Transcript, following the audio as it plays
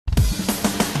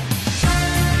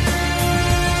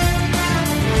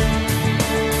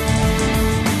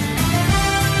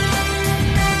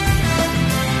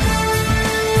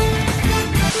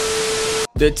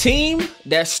The team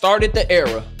that started the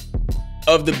era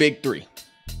of the Big Three,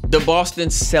 the Boston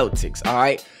Celtics, all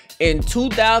right? In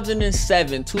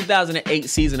 2007, 2008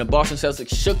 season, the Boston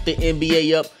Celtics shook the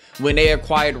NBA up when they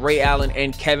acquired Ray Allen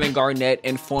and Kevin Garnett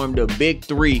and formed a Big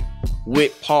Three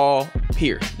with Paul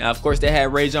Pierce. Now, of course, they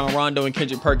had Rajon Rondo and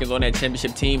Kendrick Perkins on that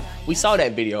championship team. We saw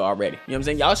that video already. You know what I'm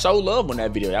saying? Y'all showed love on that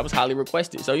video. That was highly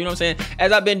requested. So, you know what I'm saying?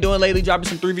 As I've been doing lately, dropping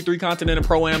some 3v3 content in the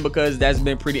Pro-Am because that's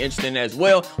been pretty interesting as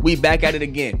well. We back at it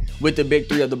again with the Big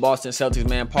Three of the Boston Celtics,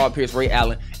 man. Paul Pierce, Ray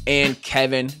Allen, and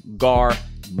Kevin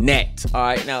Garnett. All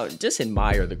right, now just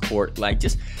admire the court. Like,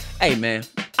 just, hey, man,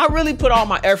 I really put all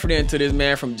my effort into this,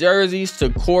 man, from jerseys to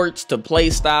courts to play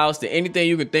styles to anything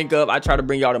you can think of. I try to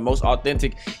bring y'all the most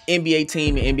authentic NBA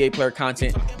team and NBA player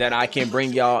content that I can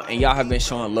bring y'all, and y'all have been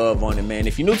showing love on it, man.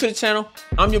 If you're new to the channel,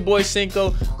 I'm your boy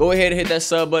Cinco. Go ahead and hit that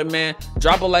sub button, man.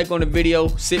 Drop a like on the video.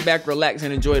 Sit back, relax,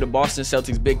 and enjoy the Boston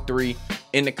Celtics Big Three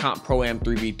in the Comp Pro-Am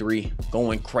 3v3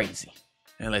 going crazy.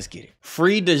 And let's get it.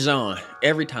 Free DeJohn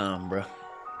every time, bro.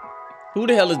 Who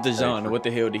the hell is DeJohn and what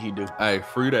the hell did he do? Hey,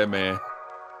 free that man.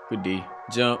 Good D.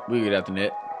 Jump. We get out the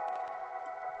net.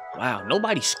 Wow,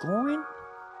 nobody scoring?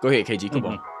 Go ahead, KG. Come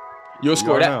on. You'll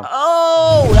score that. Know.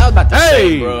 Oh, that was about to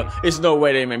say, bro. It's no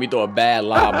way they made me throw a bad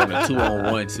lob on a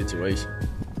 2-on-1 situation.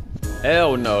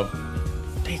 Hell no.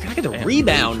 Dang, can I get the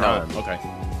rebound though? Okay.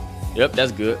 Yep,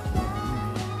 that's good.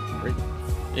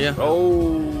 Yeah.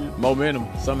 Oh. Momentum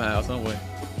somehow, some way.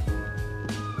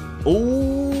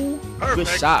 Ooh. Good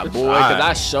shot, boy. Because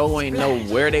I sure ain't know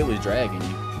where they was dragging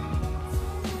you.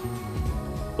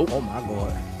 Oh my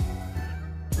God.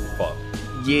 Fuck.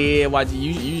 Yeah, why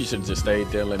you should have just stayed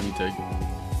there. Let me take it.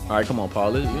 All right, come on,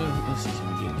 Paul. Let's see if we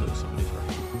can get a little some of this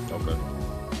right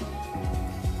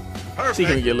here. Okay. See if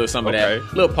we can get a little some of that.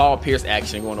 Little Paul Pierce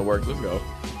action going to work. Let's go.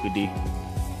 Good D.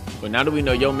 But now that we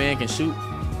know your man can shoot,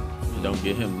 don't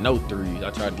get him no threes. I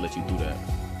tried to let you do that.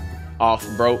 Off,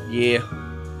 bro. Yeah.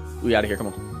 We out of here. Come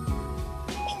on.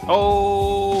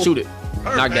 Oh. Shoot it.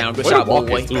 Knock down. Good shot, boy.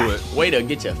 Way to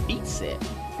get your feet set.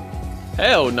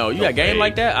 Hell no. You got game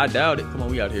like that? I doubt it. Come on,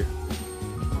 we out here.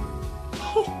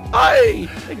 Hey.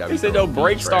 He said no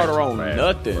break starter on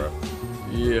nothing. Bro.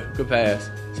 Yeah, good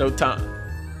pass. Showtime.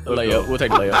 Layup. We'll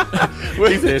take the layup.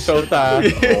 He said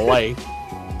showtime. Lay.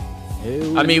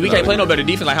 I mean, we can't play no better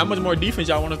defense. Like, how much more defense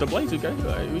y'all want us to play? Okay?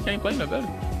 Like, we can't play no better.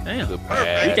 Damn. We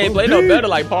can't play no better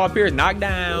like Paul Pierce. Knock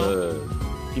down.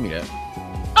 Give me that.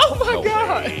 Oh my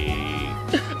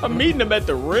God. I'm meeting him at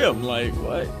the rim. Like,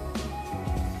 what?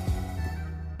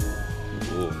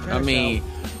 I mean,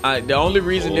 the only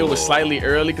reason it was slightly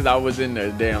early because I was in the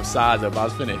damn size up. I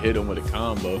was finna hit him with a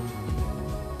combo.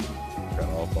 Got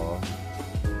all ball.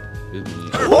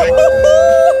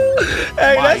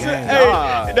 Hey,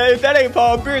 if that ain't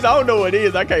Paul Pierce, I don't know what it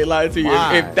is. I can't lie to you.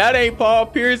 If that ain't Paul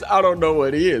Pierce, I don't know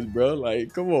what it is, bro.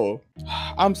 Like, come on.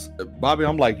 Bobby,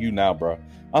 I'm like you now, bro.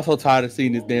 I'm so tired of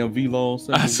seeing this damn V-Lone.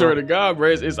 I swear to God,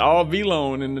 bro, it's all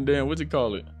V-Lone in the damn, what you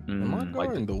call it? Am I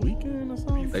guarding the weekend or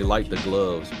something? They like the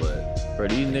gloves, but bro,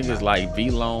 these niggas like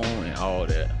V-Lone and all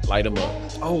that. Light them up.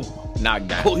 Oh, knock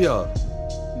down. Oh yeah,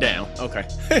 down. Okay.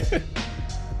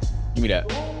 Give me that.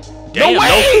 Damn,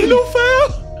 no foul.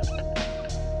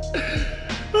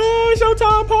 Oh, it's your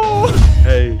time, Paul.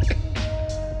 Hey,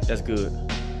 that's good.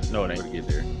 No, it ain't. Get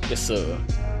there. Yes, sir.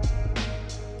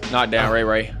 Knock down,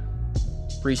 Ray.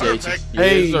 Appreciate you.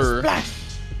 Hey, yes, sir. Splash.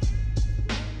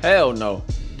 Hell no.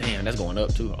 Damn, that's going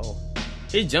up too. Oh,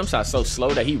 his jump shot so slow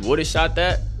that he would have shot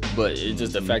that, but it's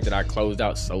just the fact that I closed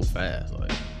out so fast.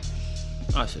 Like,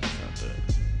 I should have shot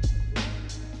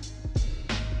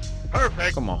that.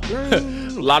 Perfect. Come on. A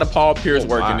lot of Paul Pierce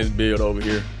work in this build over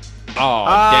here. Oh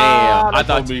damn! I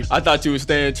thought you were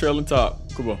staying trailing top.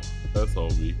 Come on. That's on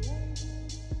me.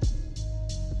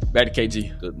 Back to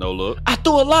KG. Good, no look. I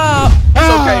threw a lob. It's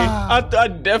okay. I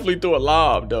definitely threw a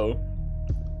lob though.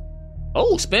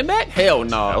 Oh, spin back? Hell no.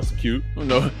 That was cute. Oh,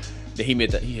 no. He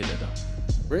hit that though.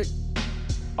 Brick.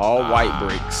 All white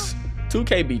bricks.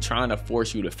 2K be trying to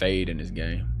force you to fade in this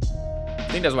game. I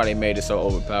think that's why they made it so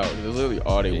overpowered. It's literally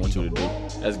all they want you to do.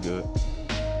 That's good.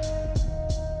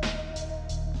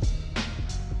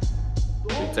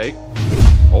 Big take.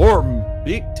 Or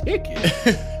big ticket.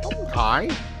 Hi.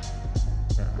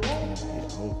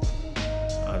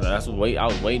 I was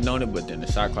waiting on it, but then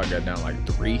the shot clock got down like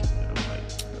 3. And I'm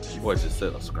like, boy just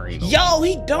set a screen. Yo,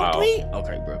 he dunked me.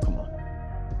 Okay, bro, come on.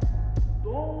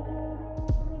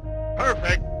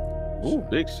 Perfect. Ooh,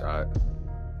 big shot.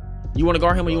 You want to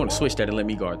guard him, or you want to switch that and let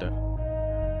me guard that?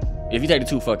 If you take the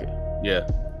 2, fuck it. Yeah.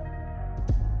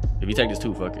 If you take this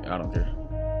 2, fuck it. I don't care.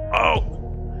 Oh,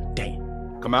 dang.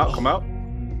 Come out.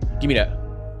 Give me that.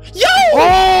 Yo!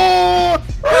 Oh,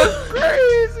 that's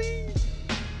great.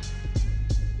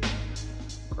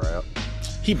 Crap.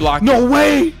 He blocked. No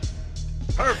way.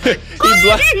 Perfect.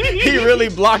 He really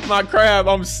blocked my crab.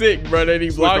 I'm sick, brother. And he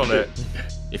blocked on it.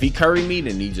 If he curry me,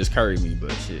 then he just curry me.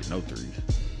 But shit, no threes.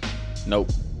 Nope.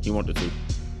 He want the 2.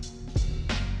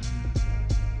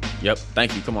 Yep.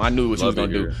 Thank you. Come on. I knew what you was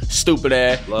gonna do. Stupid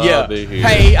ass. Love it here.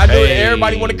 Hey, I knew it. Hey.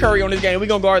 Everybody want to curry on this game. We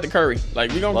gonna guard the curry.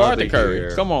 Like we gonna Love guard the it curry.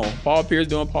 here. Come on. Paul Pierce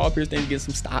doing Paul Pierce things, getting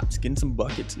some stops, getting some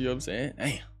buckets. You know what I'm saying?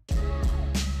 Damn.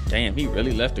 Damn. He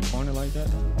really left the corner like that.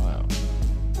 Wow.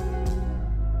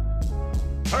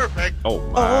 Perfect. Oh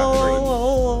my.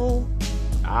 Oh.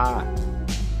 Ah.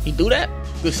 He do that?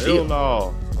 Good Hell steal.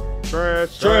 no.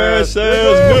 Trash Trash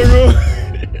nigga. ass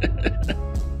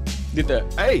nigga. Get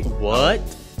that. Hey. What?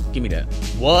 Give me that.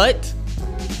 What?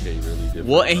 Okay, really different.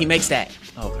 What? And he makes that.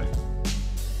 Okay.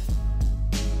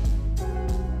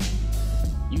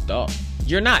 You thought.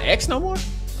 You're not X no more?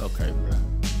 Okay,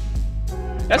 bro.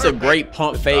 That's a great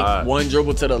pump fake. God. One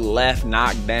dribble to the left,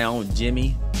 knock down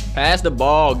Jimmy. Pass the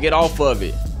ball. Get off of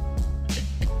it.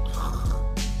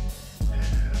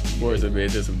 Boys have been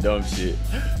to some dumb shit.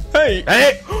 Hey.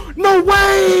 Hey. No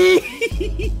way.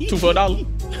 $2 for $1.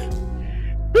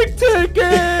 Big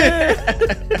ticket.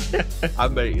 I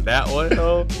made that one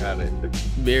though. Got it.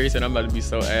 Barry said I'm about to be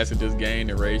so ass at this game.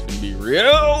 The rage finna be real.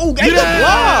 Oh, get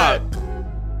Yeah. the block.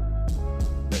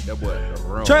 That boy in the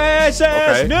room. Trash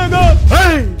ass Okay. nigga.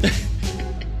 Hey.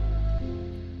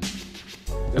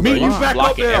 But Me and you back up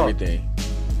blocking there. everything.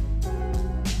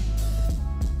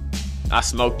 I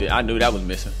smoked it. I knew that was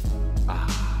missing.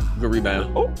 Good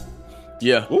rebound. Oh.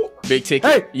 Yeah. Ooh. Big ticket.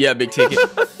 Hey. Yeah, big ticket.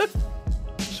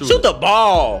 Shoot the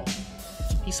ball.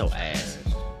 He's so ass.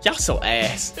 Y'all so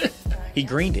ass. He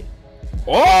greened it.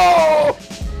 Oh.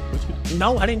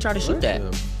 No, I didn't try to shoot that.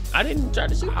 I didn't try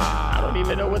to shoot that. I don't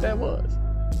even know what that was.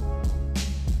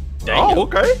 Damn. Oh,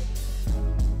 okay.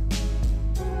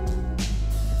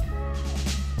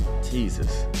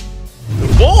 Jesus.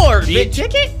 Board, big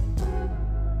ticket?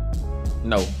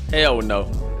 No. Hell no.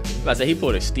 I say he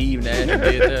pulled a Steve Nash and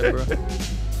did that,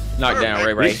 bro. Knock down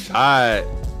Ray Ray. Big shot.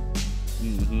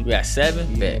 We got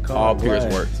 7. Yeah, Bet. call Paul Pierce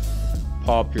blast. works.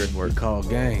 Paul Pierce works. Call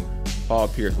game. Paul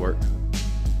Pierce work.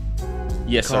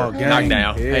 Yes, Call sir. game. Knock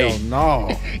down. Hell Hey, no.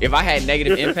 if I had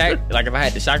negative impact, like if I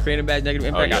had the shot creating badge negative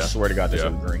impact, I yeah. swear to God, this Yeah.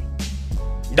 was green.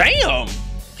 Damn!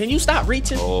 Can you stop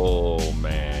reaching? Oh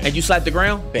man. And you slap the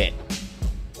ground? Bet.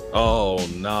 Oh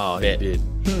no, he Bet. did.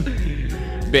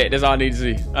 Bet. That's all I need to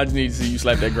see. I just need to see you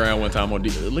slap that ground one time on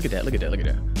defense. Look at that. Look at that. Look at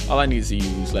that. All I need to see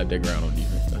you slap that ground on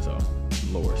defense. That's all.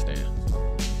 Lord, Stan.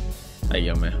 Hey,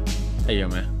 yo, man. Hey, yo,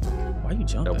 man. Why you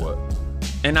jumping? That what?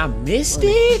 And I missed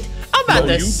it? I'm about No,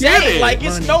 to you say, did it. like,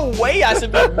 it's no way I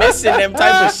should be missing them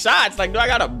type of shots. Like, do I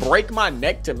got to break my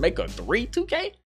neck to make a 3, 2K?